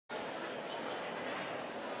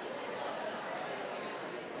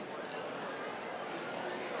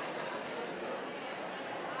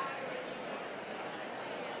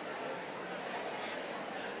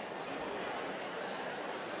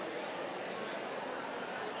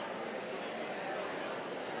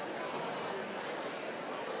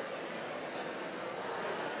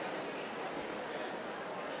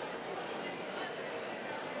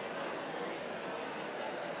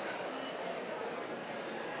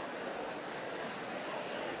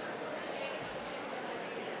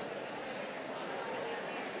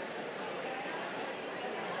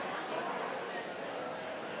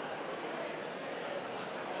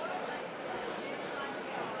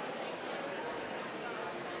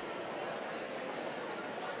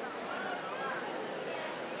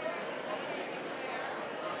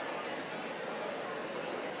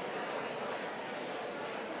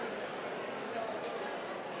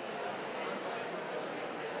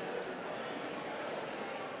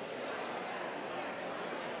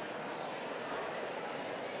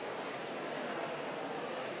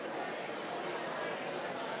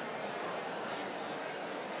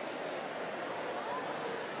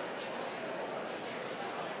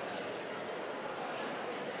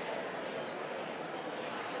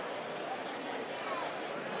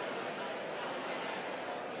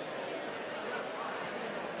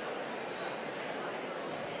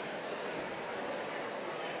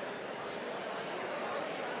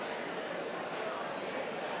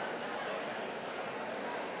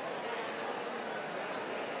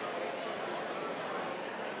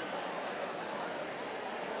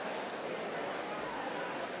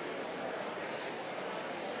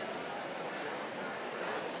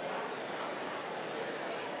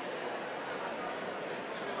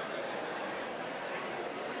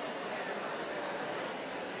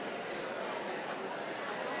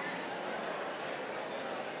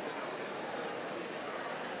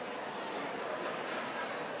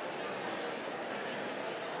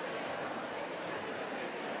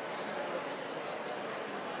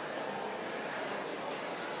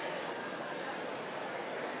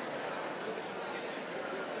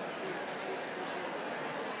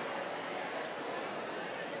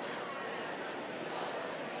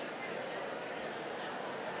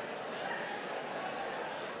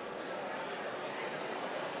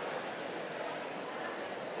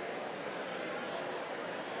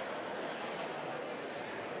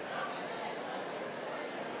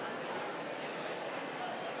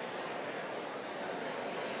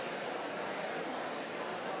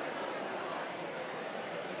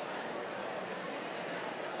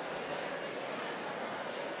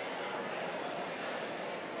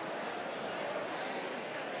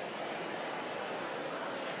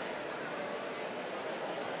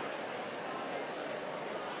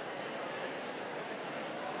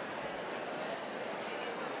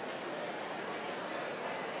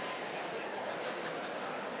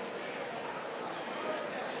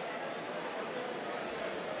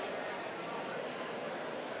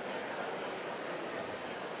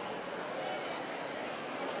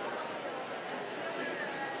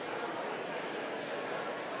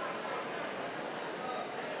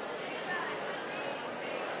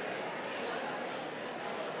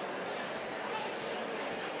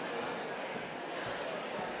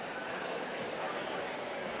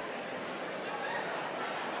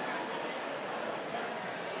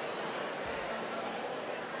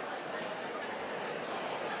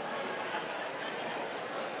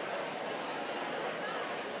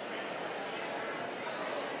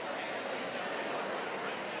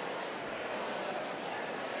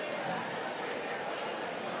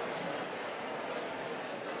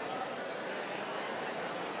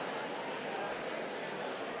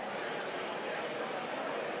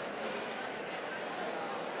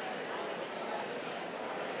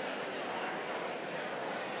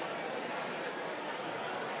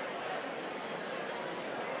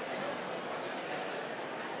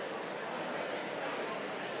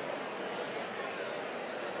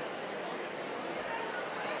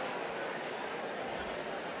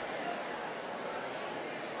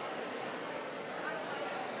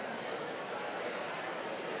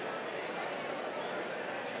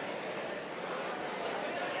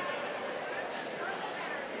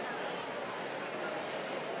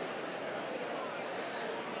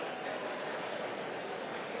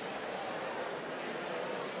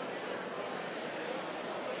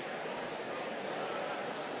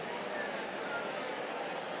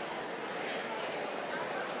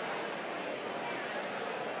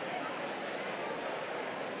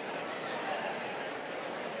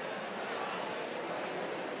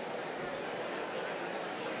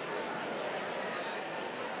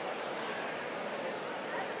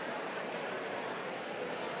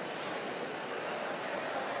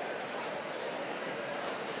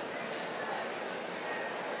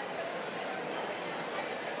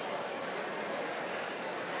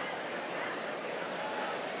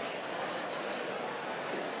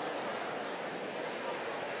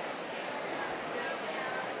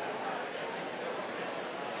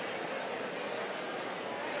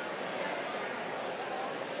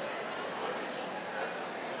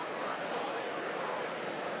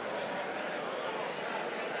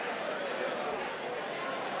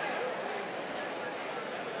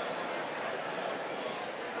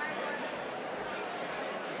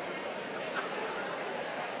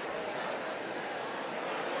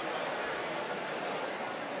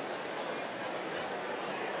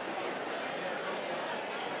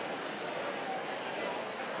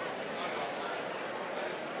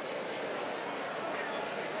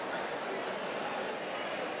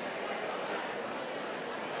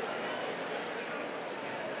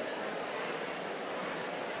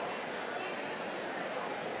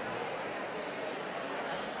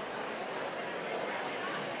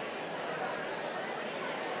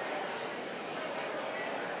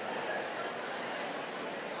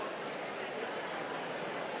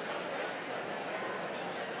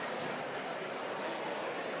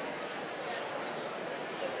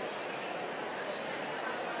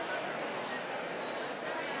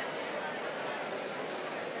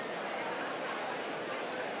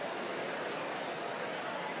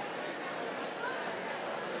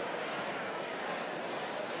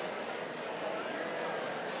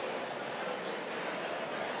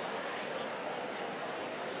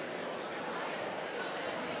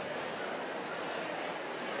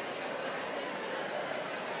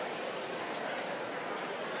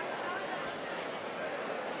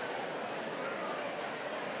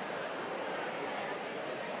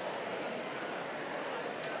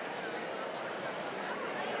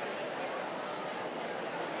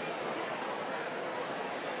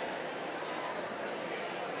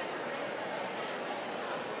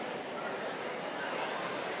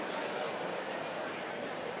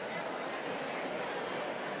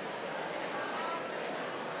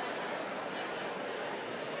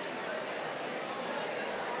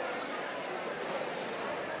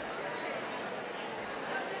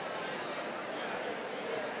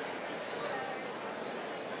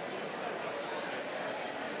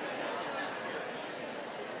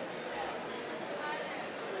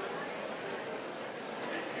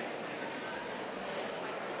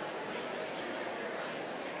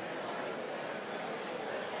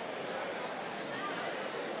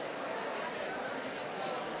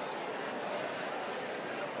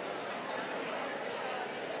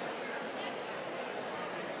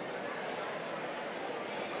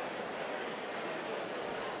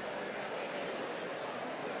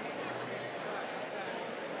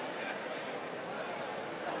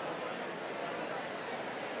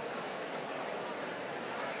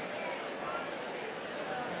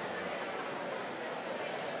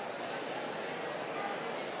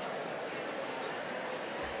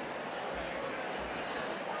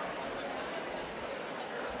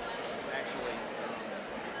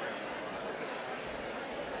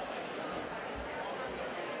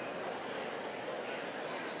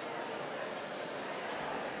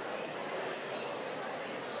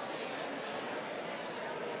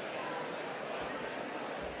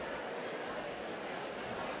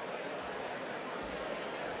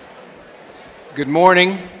Good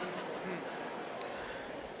morning.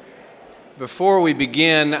 Before we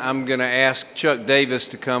begin, I'm going to ask Chuck Davis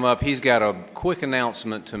to come up. He's got a quick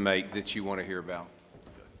announcement to make that you want to hear about.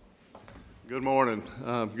 Good morning.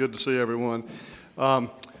 Good to see everyone.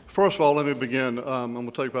 First of all, let me begin. I'm going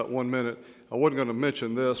to take about 1 minute. I wasn't going to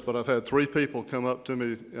mention this, but I've had 3 people come up to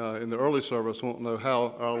me in the early service want to know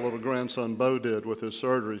how our little grandson Bo did with his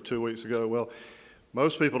surgery 2 weeks ago. Well,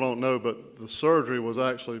 most people don't know, but the surgery was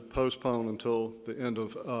actually postponed until the end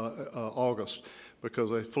of August because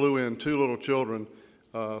they flew in 2 little children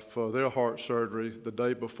for their heart surgery the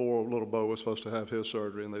day before little Bo was supposed to have his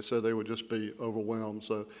surgery, and they said they would just be overwhelmed.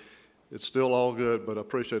 So it's still all good, but I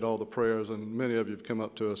appreciate all the prayers, and many of you have come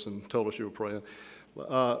up to us and told us you were praying.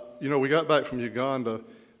 We got back from Uganda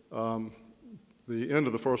the end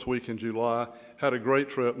of the first week in July, had a great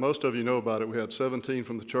trip. Most of you know about it. We had 17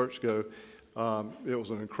 from the church go. It was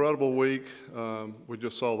an incredible week. We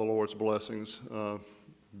just saw the Lord's blessings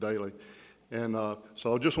daily. And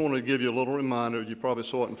so I just wanted to give you a little reminder. You probably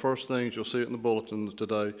saw it in First Things. You'll see it in the bulletins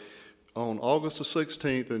today. On August the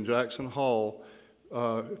 16th in Jackson Hall,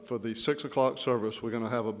 for the 6 o'clock service, we're going to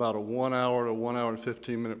have about a 1 hour to 1 hour and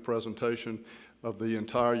 15-minute presentation of the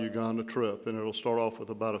entire Uganda trip. And it'll start off with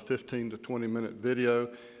about a 15 to 20-minute video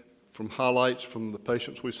from highlights from the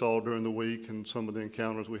patients we saw during the week and some of the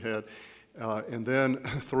encounters we had. And then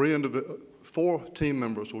 4 team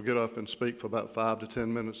members will get up and speak for about 5 to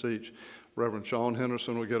 10 minutes each. Reverend Sean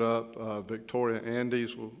Henderson will get up. Victoria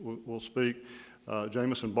Andes will speak.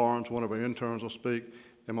 Jameson Barnes, one of our interns, will speak.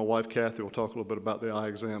 And my wife, Kathy, will talk a little bit about the eye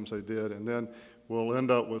exams they did. And then we'll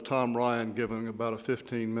end up with Tom Ryan giving about a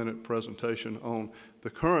 15-minute presentation on the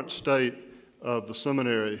current state of the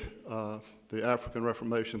seminary, the African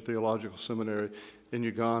Reformation Theological Seminary in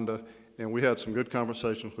Uganda. And we had some good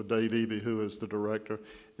conversations with Dave Eby, who is the director,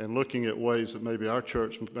 and looking at ways that maybe our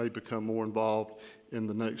church may become more involved in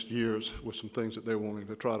the next years with some things that they're wanting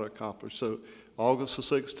to try to accomplish. So August the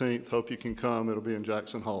 16th, hope you can come. It'll be in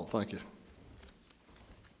Jackson Hall. Thank you.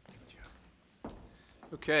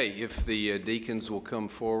 Okay, if the deacons will come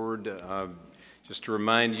forward, just to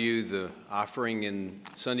remind you, the offering in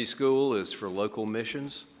Sunday school is for local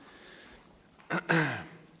missions.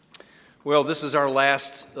 Well, this is our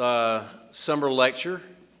last summer lecture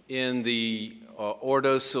in the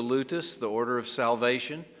Ordo Salutis, the Order of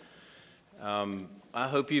Salvation. I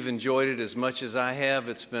hope you've enjoyed it as much as I have.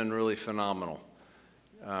 It's been really phenomenal.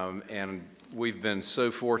 And we've been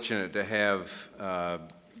so fortunate to have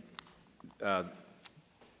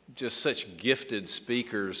just such gifted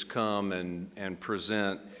speakers come and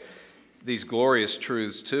present these glorious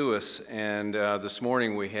truths to us. And this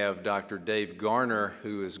morning we have Dr. Dave Garner,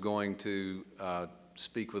 who is going to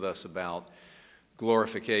speak with us about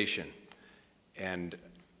glorification. And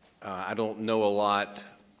I don't know a lot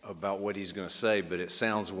about what he's going to say, but it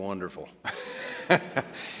sounds wonderful.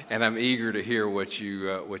 And I'm eager to hear what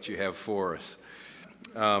you have for us.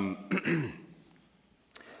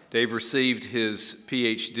 Dave received his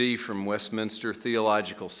PhD from Westminster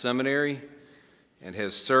Theological Seminary and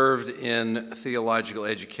has served in theological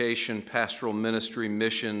education, pastoral ministry,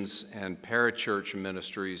 missions, and parachurch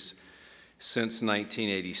ministries since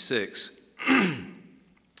 1986.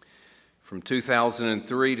 From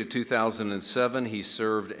 2003 to 2007, he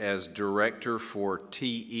served as director for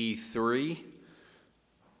TE3.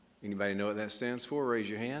 Anybody know what that stands for? Raise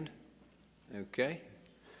your hand. Okay.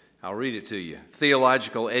 I'll read it to you.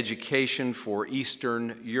 Theological Education for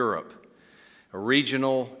Eastern Europe, a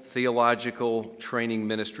regional theological training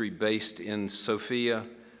ministry based in Sofia,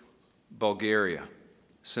 Bulgaria.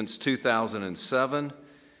 Since 2007,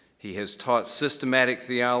 he has taught systematic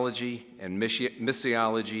theology and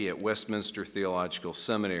missiology at Westminster Theological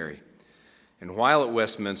Seminary. And while at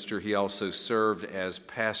Westminster, he also served as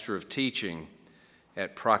pastor of teaching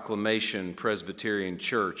at Proclamation Presbyterian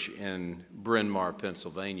Church in Bryn Mawr,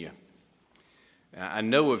 Pennsylvania. I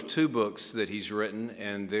know of 2 books that he's written,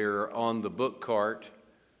 and they're on the book cart,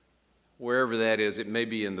 wherever that is. It may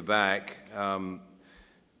be in the back.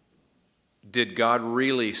 Did God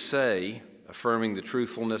Really Say? Affirming the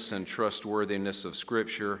Truthfulness and Trustworthiness of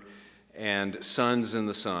Scripture, and Sons in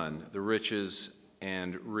the Son, the Riches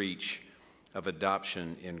and Reach of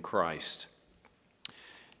Adoption in Christ.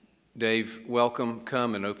 Dave, welcome.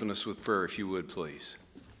 Come and open us with prayer, if you would, please.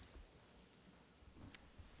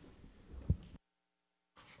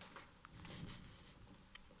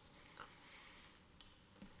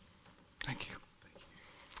 Thank you.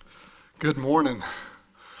 Good morning.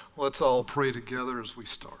 Let's all pray together as we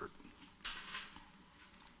start.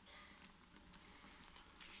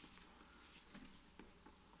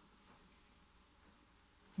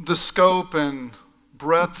 The scope and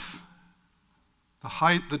breadth The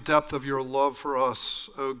height, the depth of your love for us,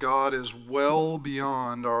 O God, is well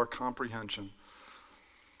beyond our comprehension.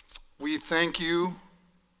 We thank you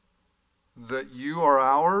that you are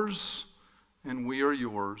ours and we are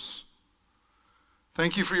yours.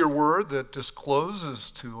 Thank you for your word that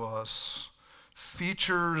discloses to us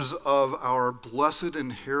features of our blessed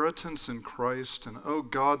inheritance in Christ. And oh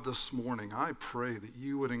God, this morning, I pray that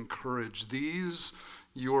you would encourage these,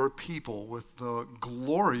 your people, with the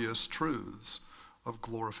glorious truths of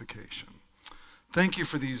glorification. Thank you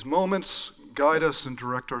for these moments. Guide us and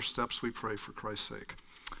direct our steps, we pray, for Christ's sake.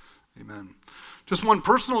 Amen. Just one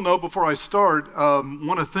personal note before I start.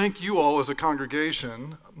 Want to thank you all as a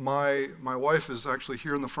congregation. My wife is actually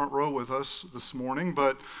here in the front row with us this morning,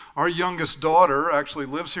 but our youngest daughter actually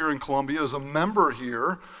lives here in Columbia, is a member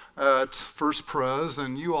here at First Pres,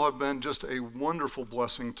 and you all have been just a wonderful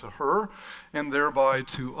blessing to her and thereby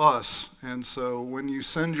to us. And so when you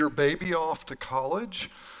send your baby off to college,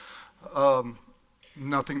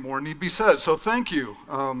 nothing more need be said. So thank you.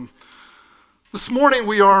 This morning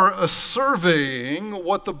we are surveying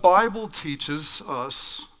what the Bible teaches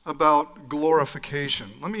us about glorification.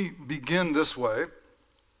 Let me begin this way.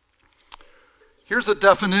 Here's a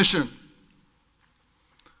definition.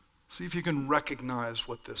 See if you can recognize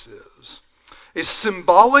what this is. A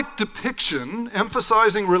symbolic depiction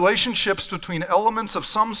emphasizing relationships between elements of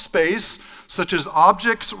some space, such as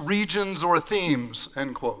objects, regions, or themes,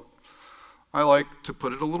 end quote. I like to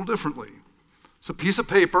put it a little differently. It's a piece of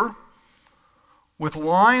paper with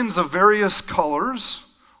lines of various colors,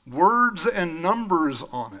 words and numbers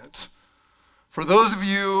on it. For those of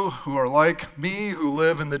you who are like me, who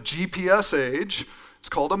live in the GPS age, it's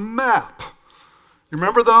called a map. You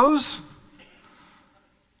remember those?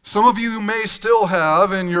 Some of you may still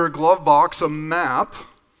have in your glove box a map.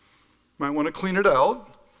 Might want to clean it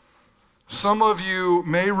out. Some of you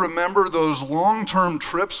may remember those long-term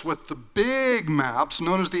trips with the big maps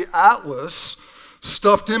known as the Atlas,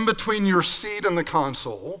 stuffed in between your seat and the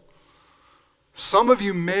console. Some of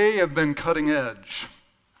you may have been cutting edge,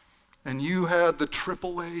 and you had the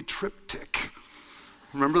AAA triptych.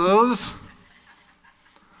 Remember those?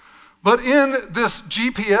 But in this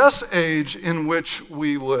GPS age in which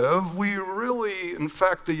we live, we really, in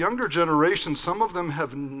fact, the younger generation, some of them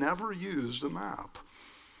have never used a map.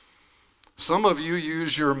 Some of you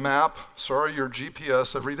use your your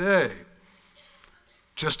GPS every day,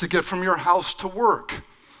 just to get from your house to work.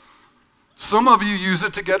 Some of you use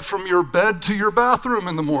it to get from your bed to your bathroom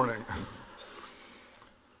in the morning.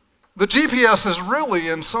 The GPS has really,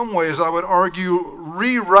 in some ways, I would argue,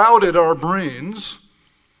 rerouted our brains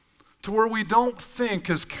to where we don't think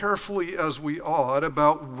as carefully as we ought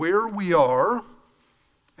about where we are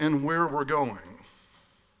and where we're going.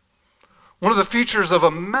 One of the features of a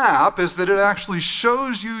map is that it actually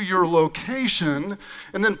shows you your location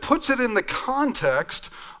and then puts it in the context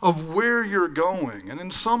of where you're going. And in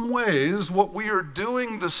some ways, what we are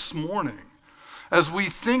doing this morning, as we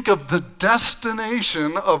think of the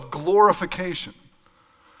destination of glorification,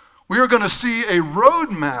 we are going to see a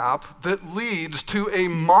roadmap that leads to a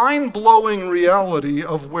mind-blowing reality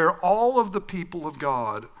of where all of the people of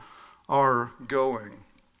God are going.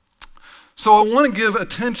 So I want to give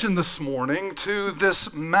attention this morning to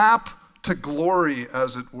this map to glory,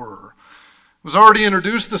 as it were. It was already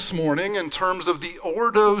introduced this morning in terms of the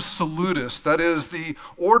Ordo Salutis, that is the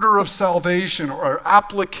order of salvation or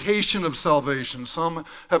application of salvation. Some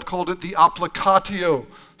have called it the Applicatio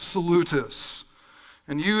Salutis.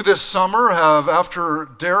 And you this summer have, after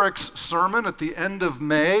Derek's sermon at the end of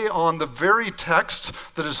May on the very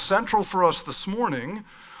text that is central for us this morning,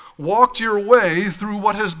 walked your way through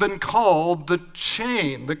what has been called the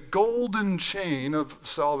chain, the golden chain of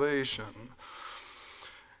salvation.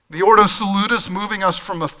 The Ordo Salutis moving us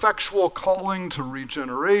from effectual calling to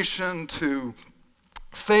regeneration, to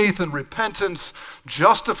faith and repentance,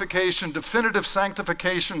 justification, definitive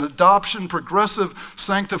sanctification, adoption, progressive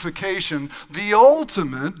sanctification. The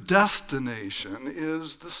ultimate destination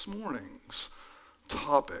is this morning's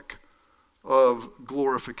topic of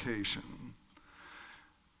glorification.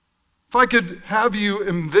 If I could have you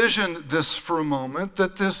envision this for a moment,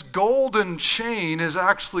 that this golden chain is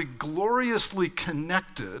actually gloriously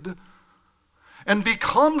connected and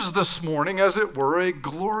becomes this morning, as it were, a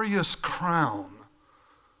glorious crown.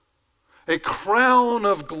 A crown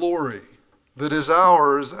of glory that is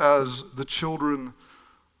ours as the children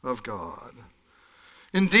of God.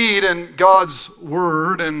 Indeed, in God's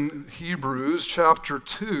word in Hebrews chapter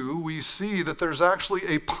 2, we see that there's actually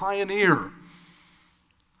a pioneer,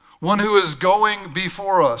 one who is going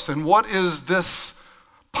before us. And what is this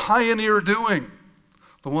pioneer doing?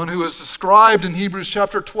 the one who is described in Hebrews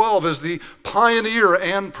chapter 12 as the pioneer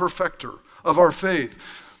and perfecter of our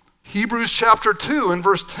faith. Hebrews chapter 2 and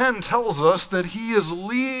verse 10 tells us that he is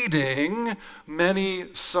leading many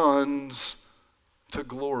sons to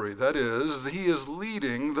glory. That is, he is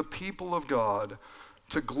leading the people of God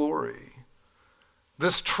to glory.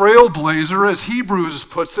 This trailblazer, as Hebrews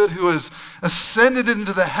puts it, who has ascended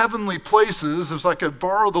into the heavenly places, if I could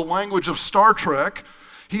borrow the language of Star Trek,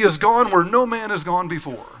 he has gone where no man has gone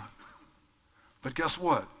before. But guess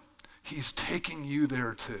what? He's taking you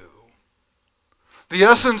there too. The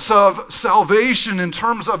essence of salvation in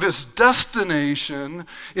terms of its destination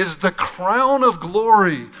is the crown of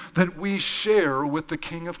glory that we share with the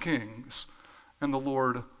King of Kings and the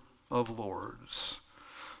Lord of Lords.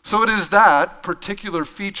 So it is that particular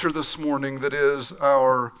feature this morning that is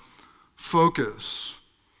our focus.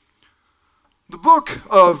 The book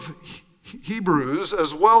of Hebrews,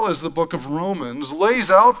 as well as the book of Romans, lays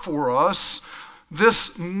out for us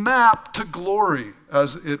this map to glory,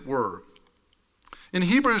 as it were. In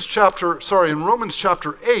Romans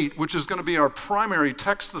chapter 8, which is going to be our primary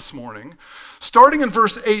text this morning, starting in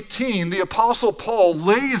verse 18, the Apostle Paul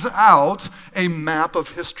lays out a map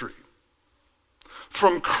of history.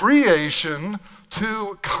 From creation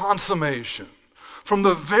to consummation. From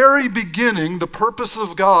the very beginning, the purpose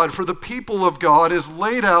of God for the people of God is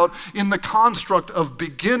laid out in the construct of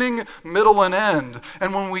beginning, middle, and end.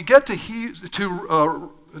 And when we get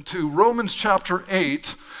to Romans chapter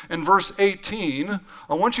 8 and verse 18,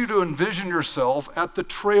 I want you to envision yourself at the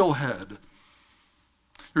trailhead.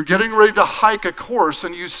 You're getting ready to hike a course,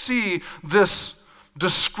 and you see this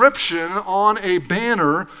description on a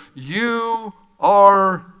banner, "You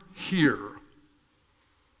are here."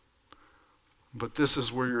 But this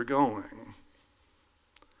is where you're going.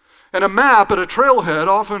 And a map at a trailhead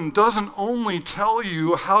often doesn't only tell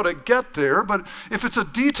you how to get there, but if it's a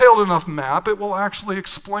detailed enough map, it will actually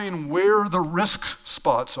explain where the risk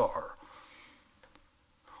spots are.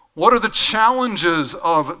 What are the challenges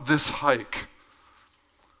of this hike?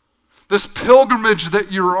 This pilgrimage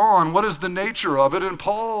that you're on, what is the nature of it? And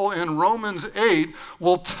Paul in Romans 8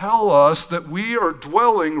 will tell us that we are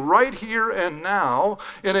dwelling right here and now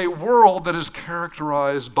in a world that is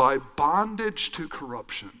characterized by bondage to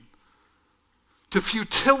corruption, to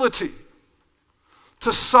futility,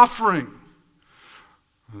 to suffering.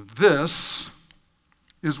 This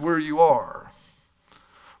is where you are.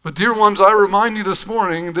 But dear ones, I remind you this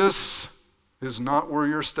morning, this is not where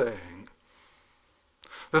you're staying.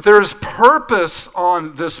 That there is purpose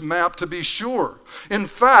on this map, to be sure. In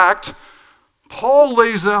fact, Paul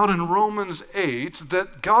lays out in Romans 8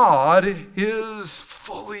 that God is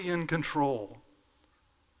fully in control.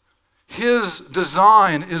 His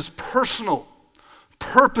design is personal,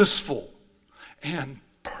 purposeful, and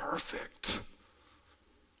perfect.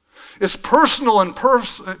 It's personal and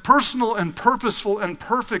purposeful and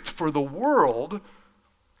perfect for the world.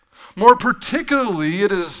 More particularly,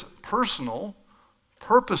 it is personal,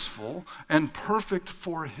 purposeful, and perfect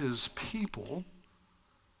for his people.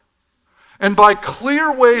 And by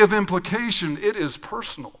clear way of implication, it is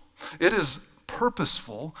personal, it is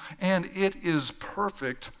purposeful, and it is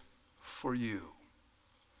perfect for you.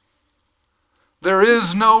 There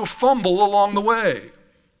is no fumble along the way.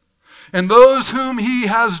 And those whom he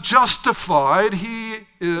has justified, he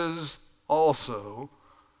is also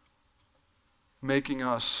making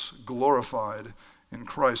us glorified in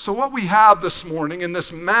Christ. So what we have this morning in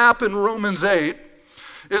this map in Romans 8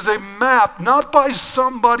 is a map not by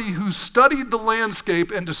somebody who studied the landscape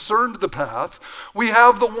and discerned the path. We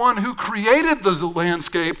have the one who created the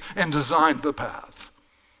landscape and designed the path.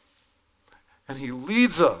 And he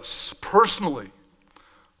leads us personally,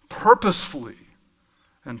 purposefully,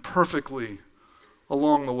 and perfectly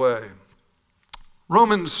along the way.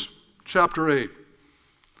 Romans chapter 8.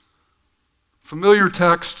 Familiar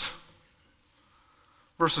text.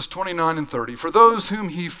 Verses 29 and 30. For those whom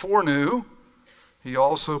he foreknew, he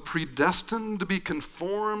also predestined to be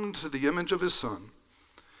conformed to the image of his Son,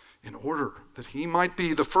 in order that he might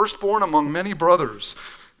be the firstborn among many brothers.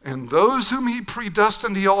 And those whom he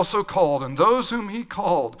predestined, he also called. And those whom he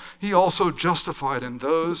called, he also justified. And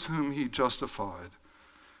those whom he justified,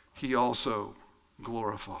 he also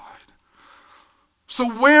glorified. So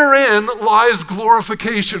wherein lies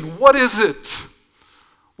glorification? What is it?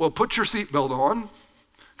 Well, put your seatbelt on,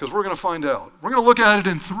 because we're going to find out. We're going to look at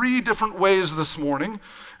it in three different ways this morning.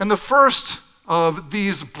 And the first of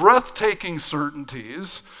these breathtaking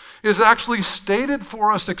certainties is actually stated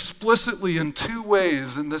for us explicitly in two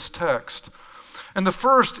ways in this text. And the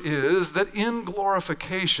first is that in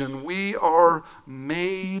glorification, we are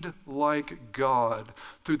made like God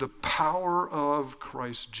through the power of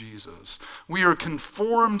Christ Jesus. We are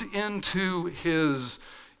conformed into his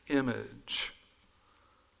image.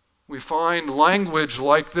 We find language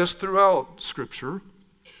like this throughout Scripture.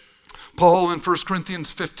 Paul in 1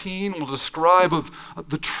 Corinthians 15 will describe of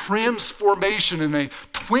the transformation in a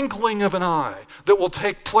twinkling of an eye that will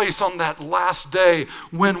take place on that last day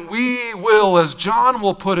when we will, as John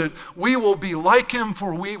will put it, we will be like him,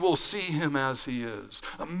 for we will see him as he is.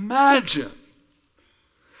 Imagine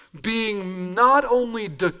being not only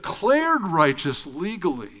declared righteous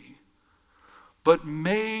legally, but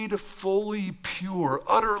made fully pure,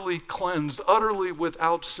 utterly cleansed, utterly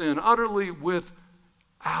without sin, utterly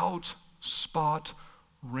without spot,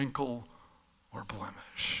 wrinkle, or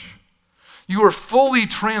blemish. You are fully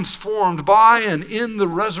transformed by and in the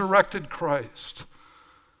resurrected Christ.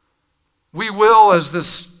 We will, as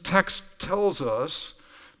this text tells us,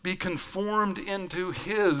 be conformed into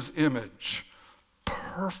his image,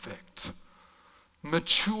 perfect,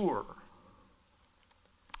 mature.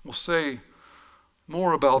 We'll say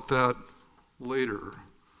more about that later.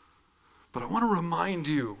 But I want to remind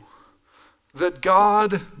you that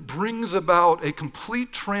God brings about a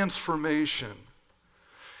complete transformation.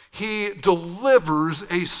 He delivers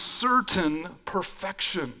a certain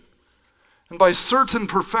perfection. And by certain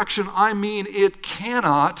perfection, I mean it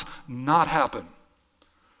cannot not happen.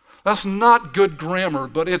 That's not good grammar,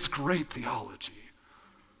 but it's great theology.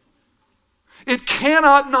 It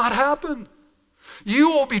cannot not happen. You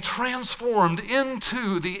will be transformed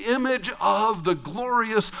into the image of the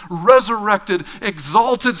glorious, resurrected,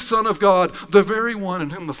 exalted Son of God, the very one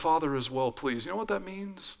in whom the Father is well pleased. You know what that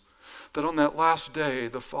means? That on that last day,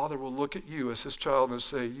 the Father will look at you as his child and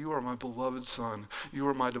say, you are my beloved Son, you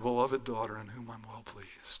are my beloved daughter in whom I'm well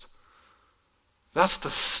pleased. That's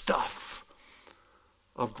the stuff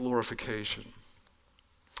of glorification.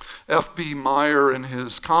 F.B. Meyer, in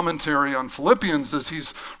his commentary on Philippians, as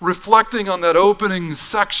he's reflecting on that opening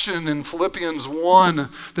section in Philippians 1,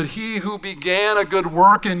 that he who began a good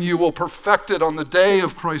work in you will perfect it on the day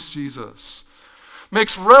of Christ Jesus,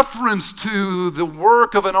 makes reference to the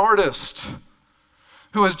work of an artist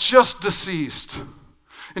who has just deceased.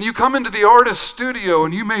 And you come into the artist's studio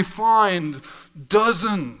and you may find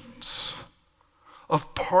dozens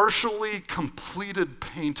of partially completed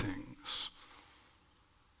paintings.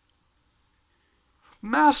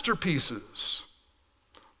 Masterpieces,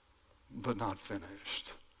 but not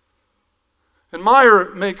finished. And Meyer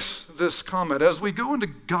makes this comment: as we go into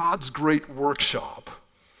God's great workshop,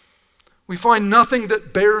 we find nothing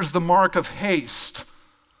that bears the mark of haste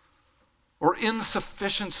or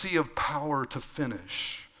insufficiency of power to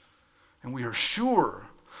finish. And we are sure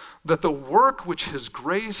that the work which his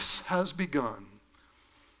grace has begun,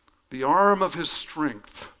 the arm of his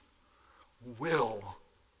strength, will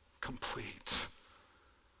complete.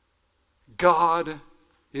 God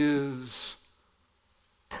is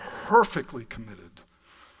perfectly committed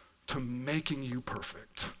to making you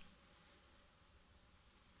perfect.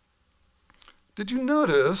 Did you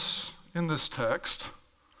notice in this text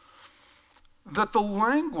that the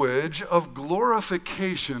language of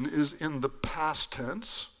glorification is in the past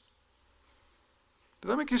tense? Did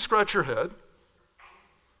that make you scratch your head?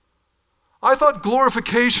 I thought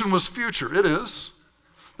glorification was future. It is.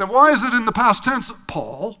 Then why is it in the past tense,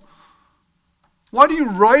 Paul? Why do you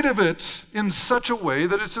write of it in such a way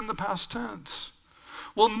that it's in the past tense?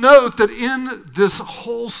 Well, note that in this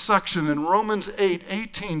whole section in Romans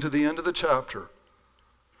 8:18 to the end of the chapter,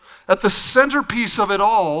 at the centerpiece of it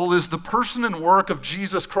all is the person and work of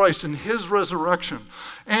Jesus Christ and his resurrection.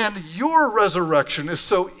 And your resurrection is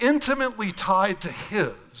so intimately tied to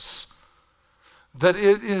his that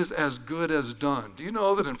it is as good as done. Do you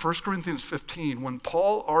know that in 1 Corinthians 15, when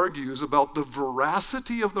Paul argues about the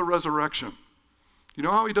veracity of the resurrection, you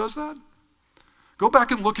know how he does that? Go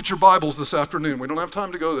back and look at your Bibles this afternoon. We don't have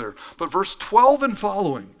time to go there. But verse 12 and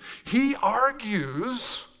following, he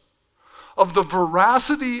argues of the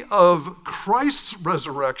veracity of Christ's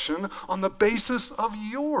resurrection on the basis of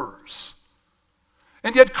yours.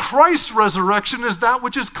 And yet Christ's resurrection is that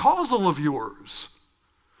which is causal of yours.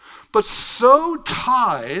 But so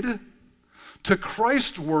tied to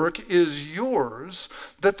Christ's work is yours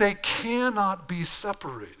that they cannot be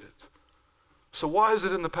separated. So why is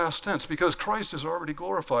it in the past tense? Because Christ is already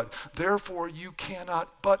glorified. Therefore, you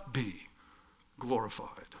cannot but be glorified.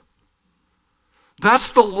 That's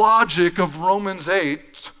the logic of Romans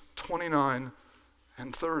 8:29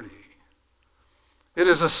 and 30. It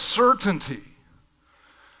is a certainty.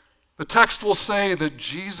 The text will say that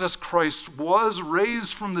Jesus Christ was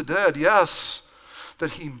raised from the dead, yes,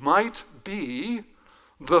 that he might be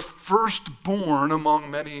the firstborn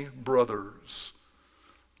among many brothers.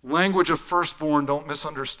 Language of firstborn, don't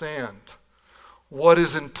misunderstand. What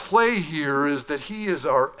is in play here is that he is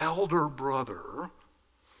our elder brother.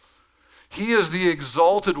 He is the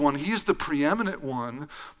exalted one. He is the preeminent one.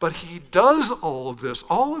 But he does all of this,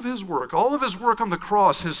 all of his work on the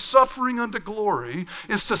cross, his suffering unto glory,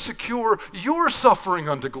 is to secure your suffering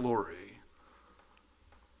unto glory.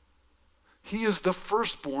 He is the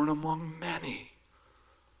firstborn among many.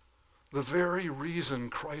 The very reason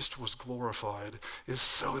Christ was glorified is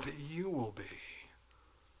so that you will be.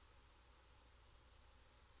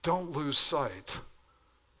 Don't lose sight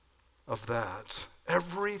of that.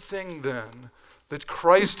 Everything then that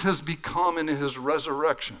Christ has become in his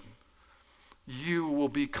resurrection, you will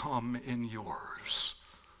become in yours.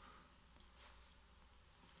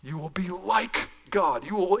 You will be like God.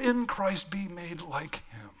 You will in Christ be made like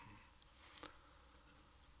him.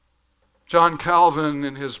 John Calvin,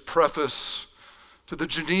 in his preface to the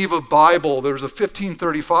Geneva Bible, there's a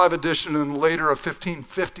 1535 edition and later a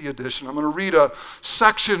 1550 edition. I'm going to read a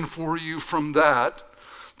section for you from that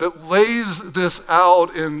lays this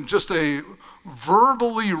out in just a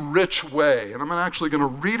verbally rich way. And I'm actually going to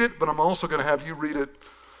read it, but I'm also going to have you read it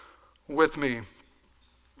with me.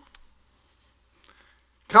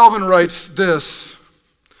 Calvin writes this: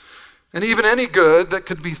 "And even any good that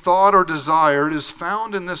could be thought or desired is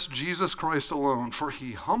found in this Jesus Christ alone, for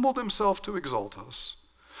he humbled himself to exalt us.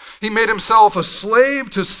 He made himself a slave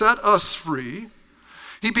to set us free.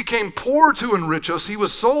 He became poor to enrich us. He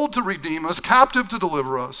was sold to redeem us, captive to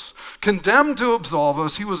deliver us, condemned to absolve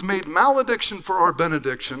us. He was made malediction for our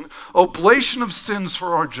benediction, oblation of sins for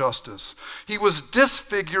our justice. He was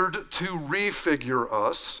disfigured to refigure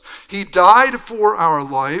us. He died for our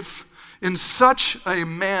life in such a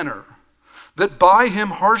manner that by him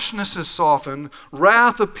harshness is softened,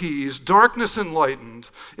 wrath appeased, darkness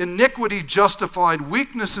enlightened, iniquity justified,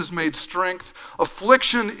 weakness is made strength,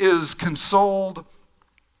 affliction is consoled,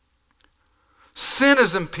 sin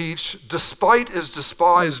is impeached, despite is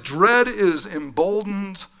despised, dread is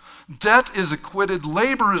emboldened, debt is acquitted,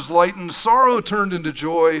 labor is lightened, sorrow turned into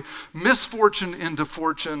joy, misfortune into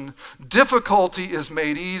fortune, difficulty is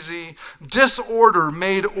made easy, disorder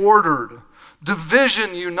made ordered,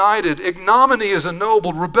 division united, ignominy is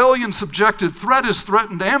ennobled, rebellion subjected, threat is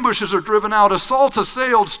threatened, ambushes are driven out, assaults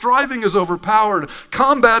assailed, striving is overpowered,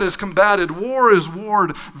 combat is combated, war is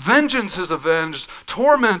warred, vengeance is avenged,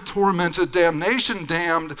 torment tormented, damnation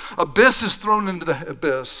damned, abyss is thrown into the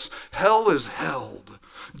abyss, hell is held,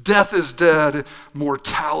 death is dead,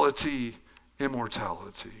 mortality,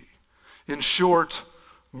 immortality. In short,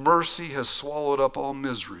 mercy has swallowed up all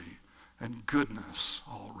misery, and goodness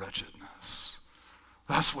all wretchedness."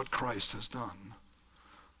 That's what Christ has done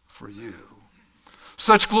for you.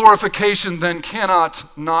 Such glorification then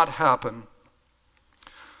cannot not happen.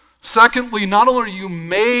 Secondly, not only are you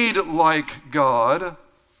made like God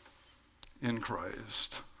in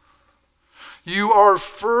Christ, you are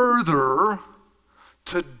further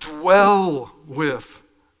to dwell with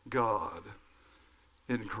God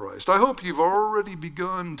in Christ. I hope you've already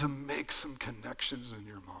begun to make some connections in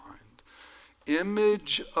your mind.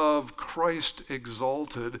 Image of Christ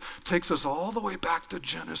exalted takes us all the way back to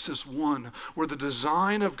Genesis 1, where the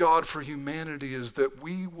design of God for humanity is that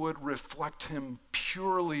we would reflect him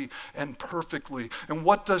purely and perfectly. And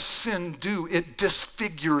what does sin do? It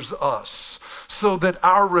disfigures us so that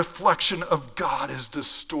our reflection of God is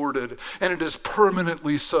distorted, and it is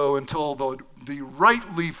permanently so until the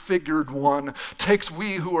rightly figured one takes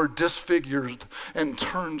we who are disfigured and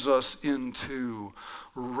turns us into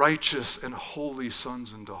righteous and holy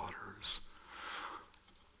sons and daughters.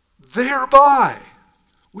 Thereby,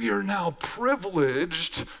 we are now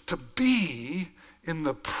privileged to be in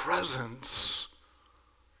the presence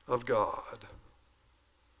of God.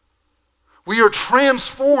 We are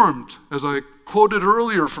transformed, as I quoted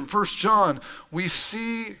earlier from 1 John. We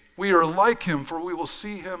are like him, for we will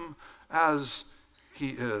see him as he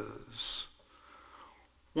is.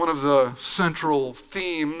 One of the central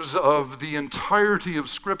themes of the entirety of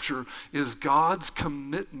Scripture is God's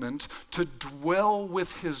commitment to dwell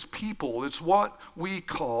with his people. It's what we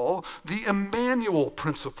call the Emmanuel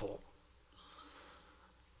principle.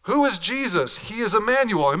 Who is Jesus? He is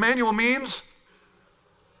Emmanuel. Emmanuel means?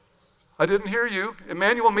 I didn't hear you.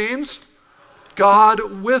 Emmanuel means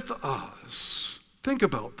God with us. Think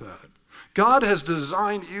about that. God has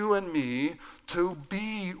designed you and me to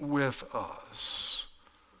be with us.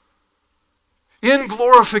 In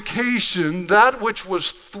glorification, that which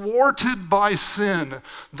was thwarted by sin,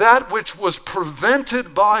 that which was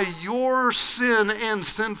prevented by your sin and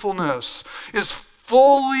sinfulness, is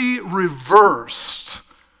fully reversed,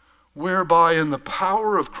 whereby in the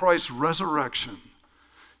power of Christ's resurrection,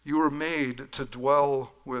 you are made to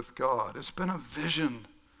dwell with God. It's been a vision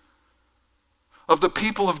of the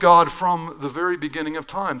people of God from the very beginning of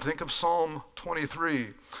time. Think of Psalm 23.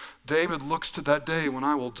 David looks to that day when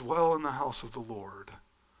I will dwell in the house of the Lord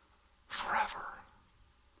forever.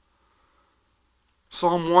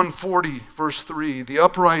 Psalm 140, verse 3, the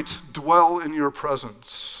upright dwell in your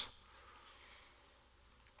presence.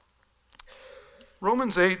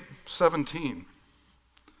 Romans 8:17.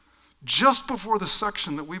 Just before the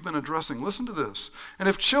section that we've been addressing, listen to this. And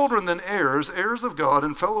if children, then heirs, heirs of God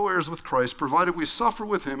and fellow heirs with Christ, provided we suffer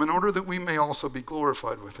with him in order that we may also be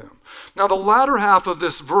glorified with him. Now the latter half of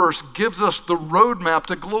this verse gives us the roadmap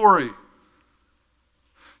to glory.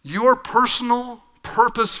 Your personal,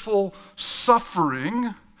 purposeful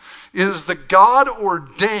suffering is the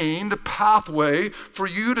God-ordained pathway for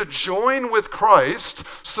you to join with Christ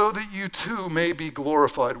so that you too may be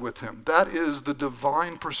glorified with him. That is the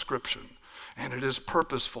divine prescription, and it is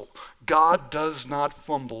purposeful. God does not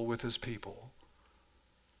fumble with his people.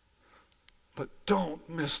 But don't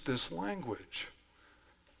miss this language.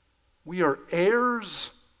 We are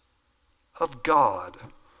heirs of God.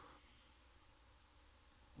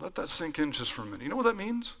 Let that sink in just for a minute. You know what that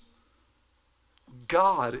means?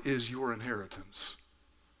 God is your inheritance.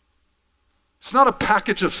 It's not a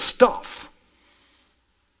package of stuff.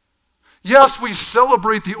 Yes, we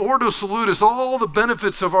celebrate the Ordo Salutis, all the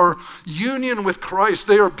benefits of our union with Christ.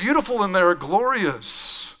 They are beautiful and they are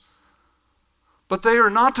glorious. But they are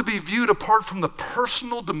not to be viewed apart from the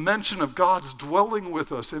personal dimension of God's dwelling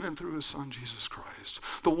with us in and through his Son, Jesus Christ,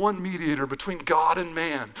 the one mediator between God and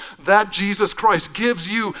man. That Jesus Christ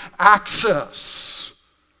gives you access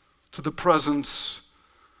to the presence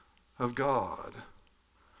of God.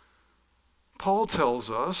 Paul tells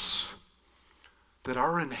us that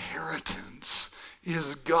our inheritance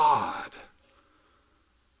is God.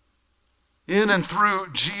 In and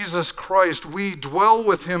through Jesus Christ, we dwell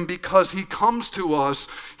with him because he comes to us.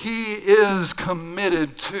 He is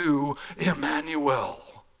committed to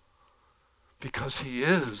Emmanuel because he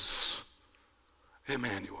is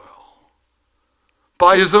Emmanuel.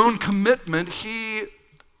 By his own commitment, he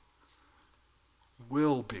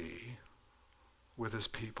will be with his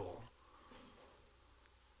people.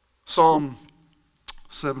 Psalm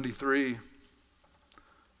 73,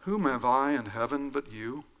 whom have I in heaven but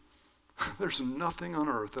you? There's nothing on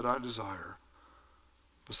earth that I desire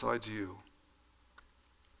besides you.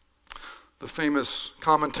 The famous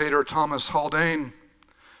commentator Thomas Haldane,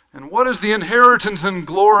 and what is the inheritance and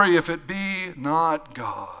glory if it be not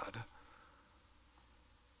God,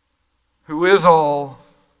 who is all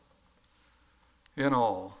in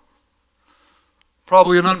all?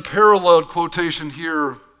 Probably an unparalleled quotation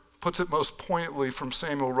here puts it most poignantly from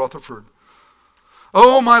Samuel Rutherford.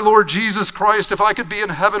 Oh, my Lord Jesus Christ, if I could be in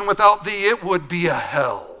heaven without thee, it would be a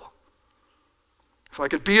hell. If I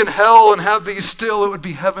could be in hell and have thee still, it would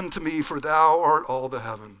be heaven to me, for thou art all the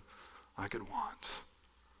heaven I could want.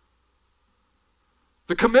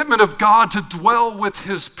 The commitment of God to dwell with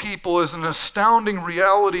his people is an astounding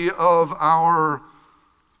reality of our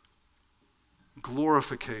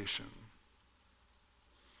glorification.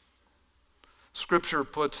 Scripture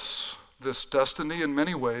puts this destiny in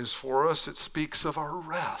many ways for us. It speaks of our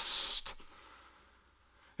rest.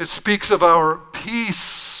 It speaks of our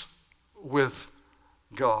peace with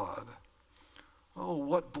God. Oh,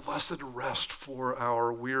 what blessed rest for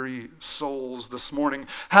our weary souls this morning.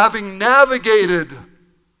 Having navigated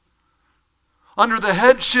under the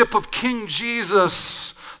headship of King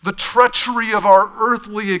Jesus the treachery of our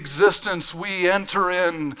earthly existence, we enter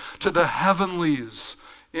into the heavenlies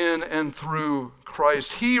in and through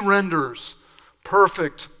Christ. He renders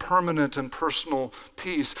perfect, permanent, and personal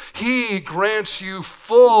peace. He grants you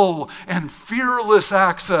full and fearless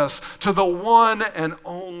access to the one and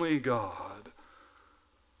only God.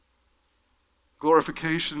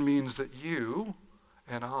 Glorification means that you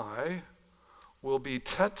and I will be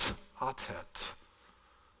tete-a-tete,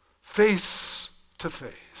 face to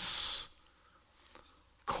face,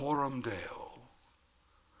 coram Deo,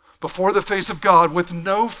 before the face of God with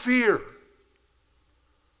no fear.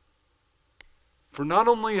 For not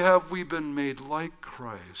only have we been made like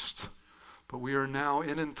Christ, but we are now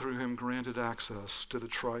in and through him granted access to the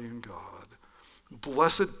triune God.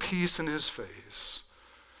 Blessed peace in his face,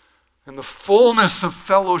 and the fullness of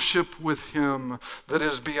fellowship with him that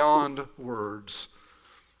is beyond words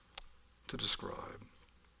to describe.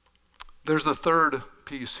 There's a third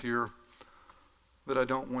piece here that I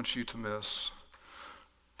don't want you to miss.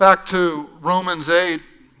 Back to Romans 8.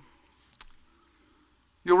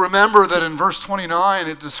 You'll remember that in verse 29,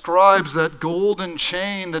 it describes that golden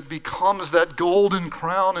chain that becomes that golden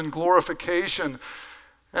crown in glorification.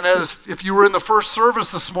 And as if you were in the first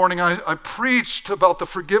service this morning, I preached about the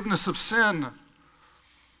forgiveness of sin.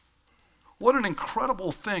 What an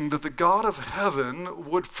incredible thing that the God of heaven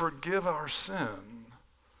would forgive our sin.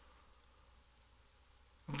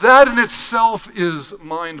 That in itself is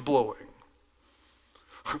mind-blowing.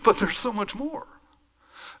 But there's so much more.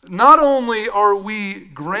 Not only are we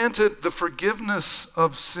granted the forgiveness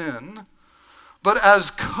of sin, but as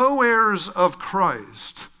co-heirs of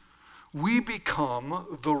Christ, we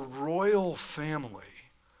become the royal family.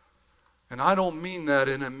 And I don't mean that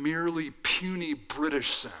in a merely puny British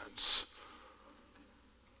sense.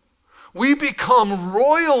 We become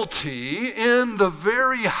royalty in the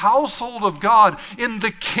very household of God. In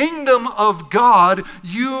the kingdom of God,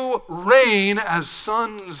 you reign as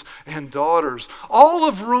sons and daughters. All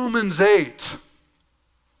of Romans 8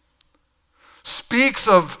 speaks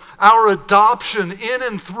of our adoption in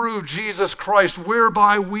and through Jesus Christ,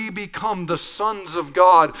 whereby we become the sons of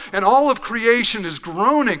God. And all of creation is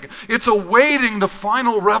groaning. It's awaiting the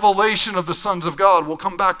final revelation of the sons of God. We'll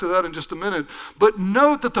come back to that in just a minute. But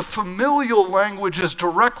note that the familial language is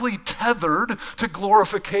directly tethered to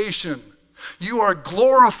glorification. You are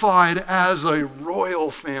glorified as a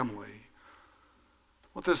royal family.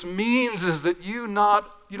 What this means is that you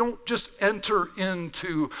don't just enter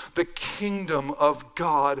into the kingdom of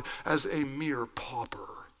God as a mere pauper.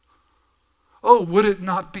 Oh, would it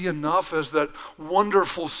not be enough, as that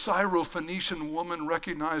wonderful Syrophoenician woman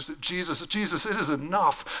recognized that Jesus, it is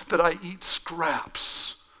enough that I eat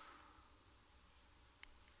scraps.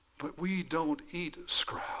 But we don't eat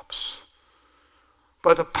scraps.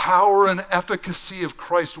 By the power and efficacy of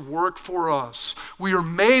Christ's work for us, we are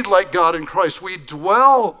made like God in Christ. We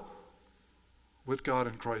dwell with God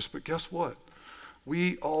in Christ. But guess what?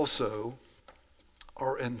 We also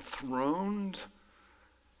are enthroned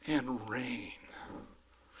and reign.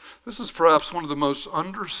 This is perhaps one of the most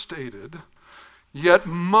understated, yet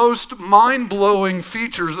most mind-blowing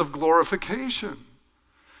features of glorification.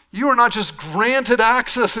 You are not just granted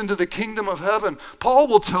access into the kingdom of heaven. Paul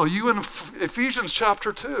will tell you in Ephesians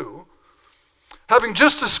chapter 2, having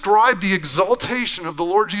just described the exaltation of the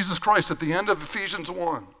Lord Jesus Christ at the end of Ephesians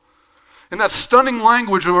 1, in that stunning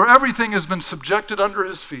language where everything has been subjected under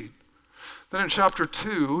his feet. Then in chapter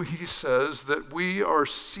 2, he says that we are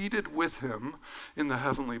seated with him in the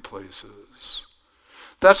heavenly places.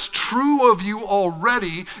 That's true of you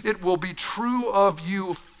already. It will be true of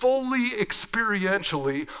you fully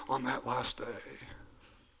experientially on that last day.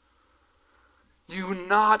 You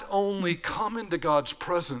not only come into God's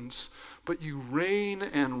presence, but you reign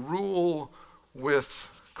and rule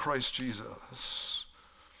with Christ Jesus.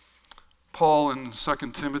 Paul in 2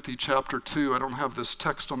 Timothy chapter 2, I don't have this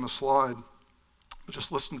text on the slide, but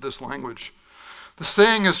just listen to this language. The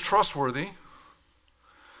saying is trustworthy,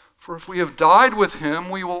 for if we have died with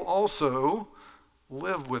him, we will also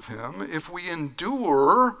live with him. If we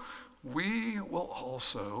endure, we will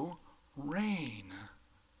also reign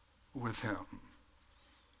with him.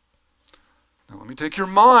 Now let me take your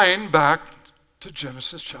mind back to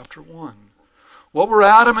Genesis chapter 1. What were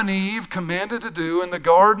Adam and Eve commanded to do in the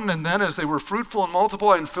garden? And then as they were fruitful and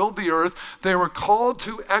multiply and filled the earth, they were called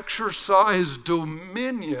to exercise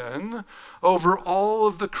dominion over all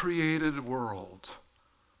of the created world.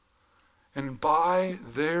 And by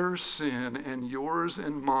their sin and yours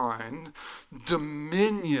and mine,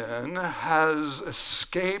 dominion has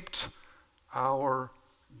escaped our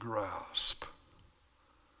grasp.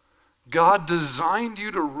 God designed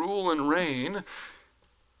you to rule and reign.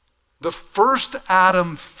 The first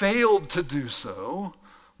Adam failed to do so.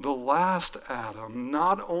 The last Adam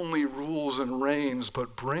not only rules and reigns,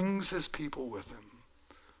 but brings his people with him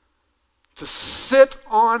to sit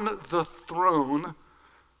on the throne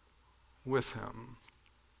with him.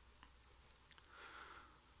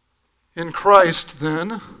 In Christ,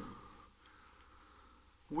 then,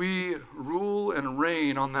 we rule and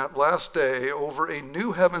reign on that last day over a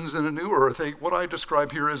new heavens and a new earth, what I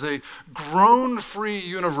describe here as a groan-free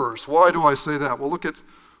universe. Why do I say that? Well, look at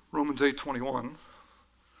Romans 8:21.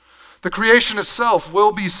 The creation itself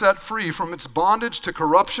will be set free from its bondage to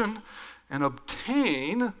corruption and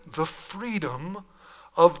obtain the freedom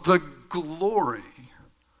of the glory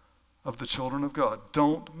of the children of God.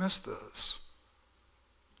 Don't miss this.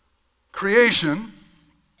 Creation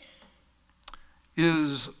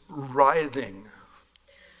is writhing.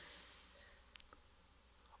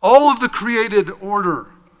 All of the created order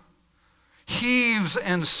heaves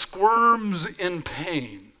and squirms in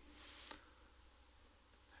pain.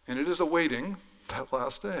 And it is awaiting that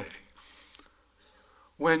last day,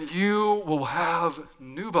 when you will have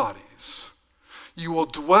new bodies. You will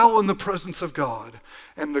dwell in the presence of God,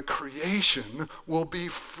 and the creation will be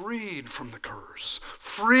freed from the curse,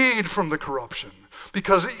 freed from the corruption.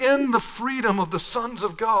 Because in the freedom of the sons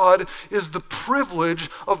of God is the privilege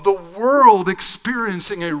of the world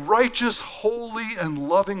experiencing a righteous, holy, and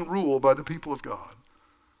loving rule by the people of God.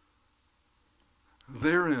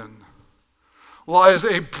 Therein lies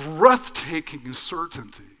a breathtaking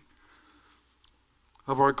certainty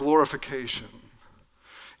of our glorification.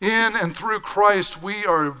 In and through Christ, we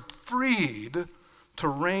are freed to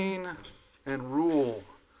reign and rule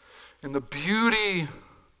in the beauty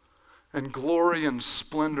and glory and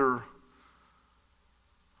splendor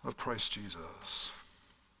of Christ Jesus.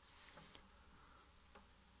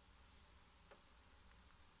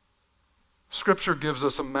 Scripture gives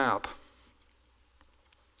us a map.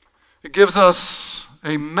 It gives us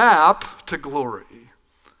a map to glory.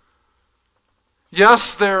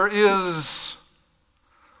 Yes, there is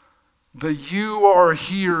the "you are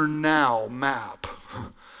here now" map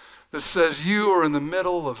that says you are in the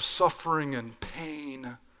middle of suffering and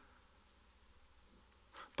pain.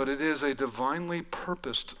 But it is a divinely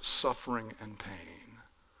purposed suffering and pain.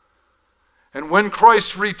 And when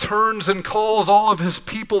Christ returns and calls all of his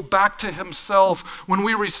people back to himself, when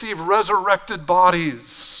we receive resurrected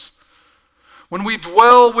bodies, when we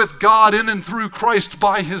dwell with God in and through Christ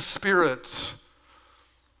by his Spirit,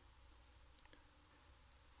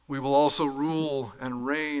 we will also rule and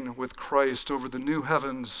reign with Christ over the new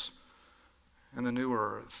heavens and the new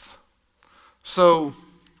earth. So,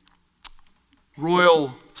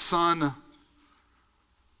 royal son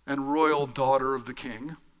and royal daughter of the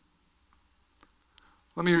King,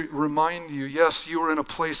 let me remind you, yes, you are in a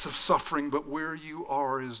place of suffering, but where you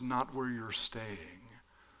are is not where you're staying.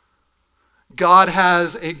 God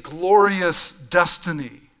has a glorious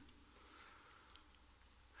destiny.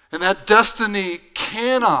 And that destiny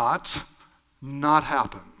cannot not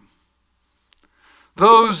happen.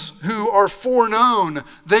 Those who are foreknown,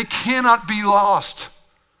 they cannot be lost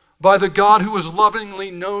by the God who has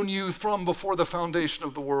lovingly known you from before the foundation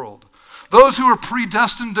of the world. Those who are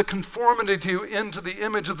predestined to conformity into the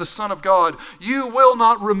image of the Son of God, you will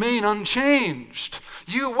not remain unchanged.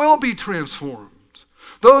 You will be transformed.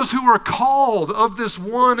 Those who are called of this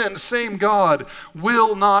one and same God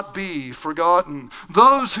will not be forgotten.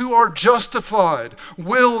 Those who are justified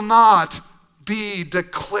will not be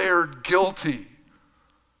declared guilty.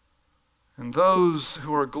 And those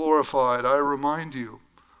who are glorified, I remind you,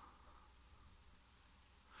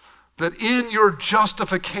 that in your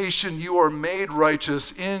justification you are made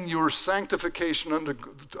righteous, in your sanctification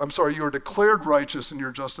you are declared righteous in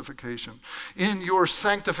your justification. In your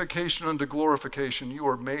sanctification unto glorification you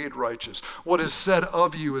are made righteous. What is said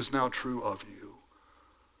of you is now true of you.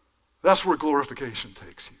 That's where glorification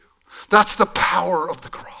takes you. That's the power of the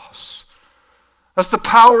cross. That's the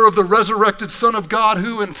power of the resurrected Son of God,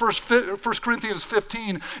 who in 1 Corinthians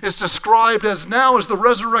 15 is described as now as the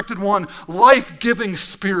resurrected one, life-giving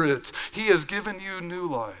Spirit. He has given you new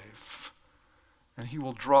life, and he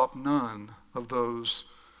will drop none of those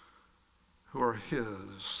who are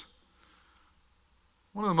his.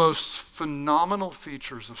 One of the most phenomenal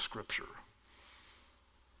features of Scripture.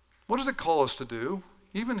 What does it call us to do?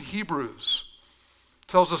 Even Hebrews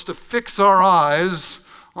tells us to fix our eyes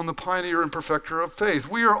on the pioneer and perfecter of faith.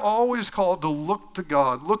 We are always called to look to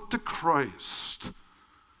God, look to Christ.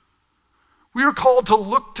 We are called to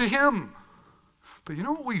look to him. But you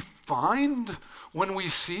know what we find when we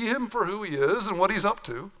see him for who he is and what he's up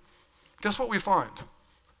to? Guess what we find?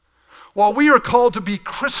 While we are called to be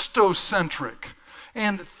Christocentric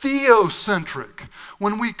and theocentric,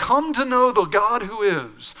 when we come to know the God who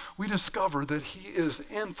is, we discover that he is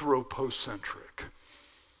anthropocentric.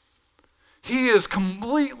 He is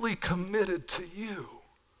completely committed to you,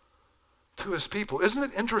 to his people. Isn't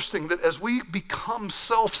it interesting that as we become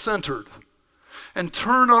self-centered and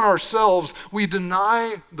turn on ourselves, we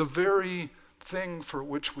deny the very thing for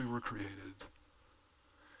which we were created?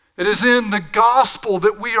 It is in the gospel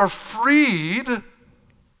that we are freed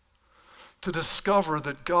to discover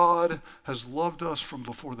that God has loved us from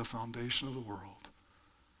before the foundation of the world.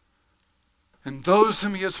 And those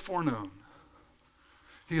whom he has foreknown,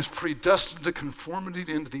 he is predestined to conformity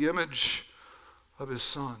into the image of his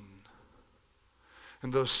Son.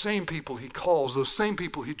 And those same people he calls, those same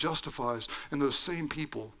people he justifies, and those same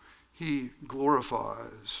people he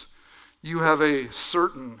glorifies. You have a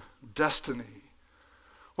certain destiny.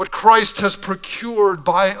 What Christ has procured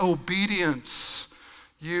by obedience,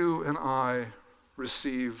 you and I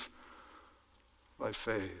receive by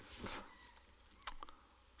faith.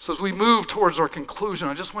 So as we move towards our conclusion,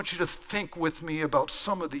 I just want you to think with me about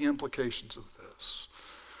some of the implications of this.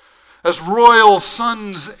 As royal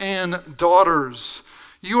sons and daughters,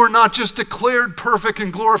 you are not just declared perfect in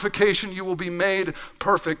glorification, you will be made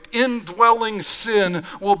perfect. Indwelling sin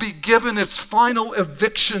will be given its final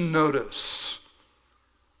eviction notice.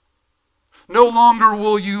 No longer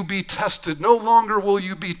will you be tested. No longer will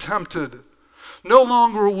you be tempted. No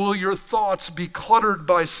longer will your thoughts be cluttered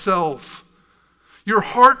by self. Your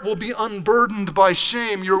heart will be unburdened by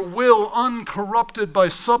shame. Your will uncorrupted by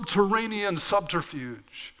subterranean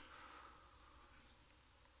subterfuge.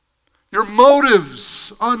 Your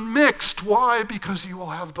motives unmixed. Why? Because you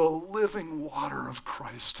will have the living water of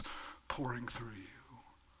Christ pouring through you.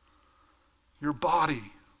 Your body,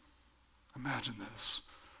 imagine this,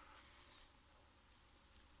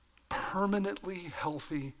 permanently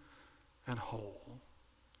healthy and whole.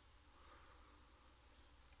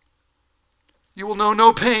 You will know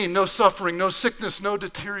no pain, no suffering, no sickness, no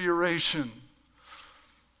deterioration.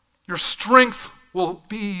 Your strength will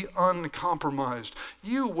be uncompromised.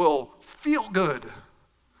 You will feel good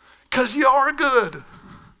because you are good.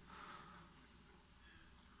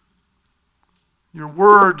 Your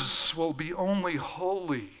words will be only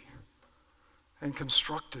holy and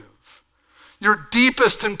constructive. Your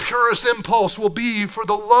deepest and purest impulse will be for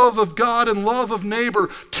the love of God and love of neighbor.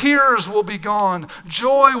 Tears will be gone.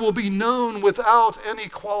 Joy will be known without any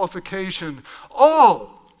qualification.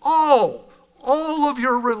 All of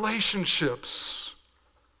your relationships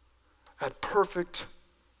at perfect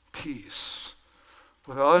peace,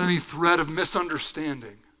 without any threat of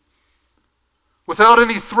misunderstanding, without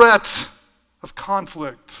any threat of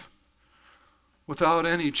conflict, without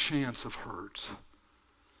any chance of hurt.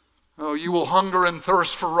 Oh, you will hunger and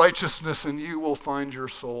thirst for righteousness, and you will find your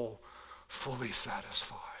soul fully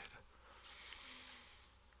satisfied.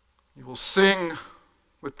 You will sing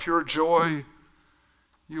with pure joy.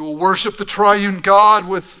 You will worship the triune God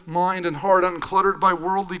with mind and heart uncluttered by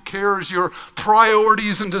worldly cares. Your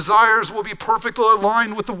priorities and desires will be perfectly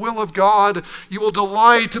aligned with the will of God. You will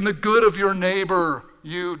delight in the good of your neighbor.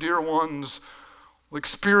 You, dear ones, will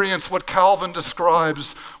experience what Calvin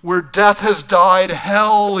describes: where death has died,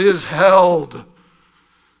 hell is held.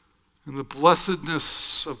 And the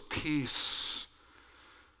blessedness of peace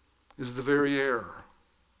is the very air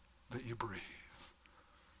that you breathe.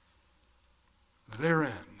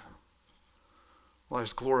 Therein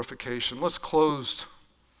lies glorification. Let's close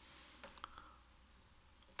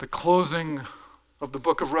the closing of the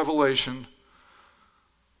book of Revelation.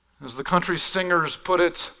 As the country singers put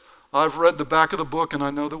it, I've read the back of the book and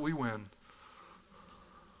I know that we win.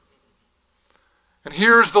 And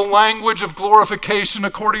here's the language of glorification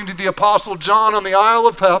according to the Apostle John on the Isle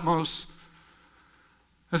of Patmos.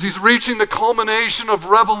 As he's reaching the culmination of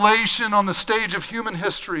revelation on the stage of human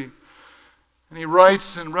history. And he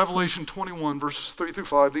writes in Revelation 21, verses 3 through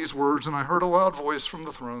 5, these words, "And I heard a loud voice from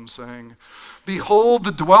the throne saying, Behold,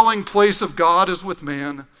 the dwelling place of God is with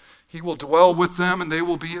man. He will dwell with them, and they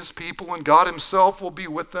will be his people, and God himself will be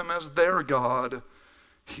with them as their God.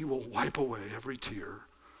 He will wipe away every tear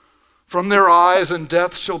from their eyes, and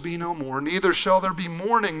death shall be no more. Neither shall there be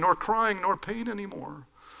mourning, nor crying, nor pain anymore,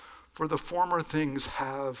 for the former things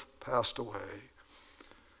have passed away.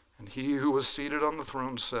 And he who was seated on the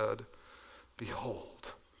throne said,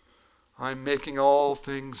 Behold, I'm making all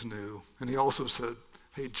things new." And he also said,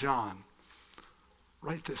 "Hey, John,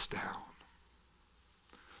 write this down.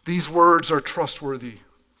 These words are trustworthy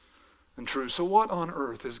and true." So what on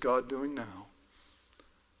earth is God doing now?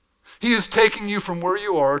 He is taking you from where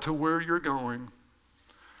you are to where you're going.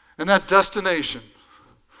 And that destination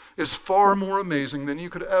is far more amazing than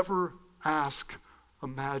you could ever ask,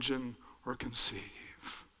 imagine, or conceive.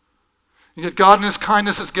 And yet God in his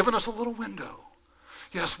kindness has given us a little window.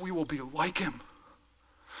 Yes, we will be like him.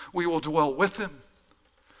 We will dwell with him.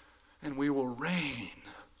 And we will reign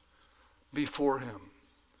before him.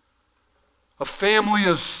 A family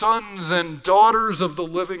of sons and daughters of the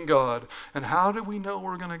living God. And how do we know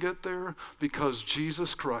we're going to get there? Because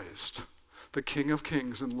Jesus Christ, the King of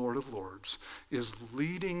Kings and Lord of Lords, is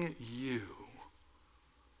leading you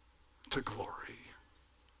to glory.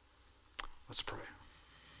 Let's pray.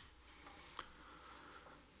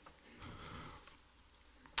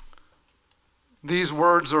 These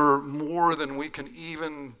words are more than we can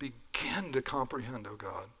even begin to comprehend, oh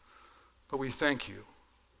God. But we thank you.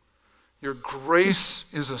 Your grace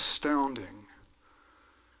is astounding.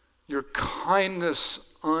 Your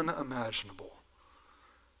kindness unimaginable.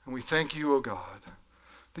 And we thank you, oh God,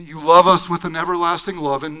 that you love us with an everlasting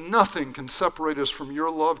love, and nothing can separate us from your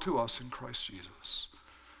love to us in Christ Jesus.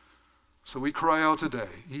 So we cry out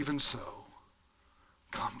today, even so,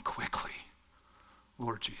 Come quickly,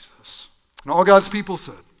 Lord Jesus. And all God's people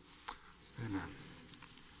said, amen.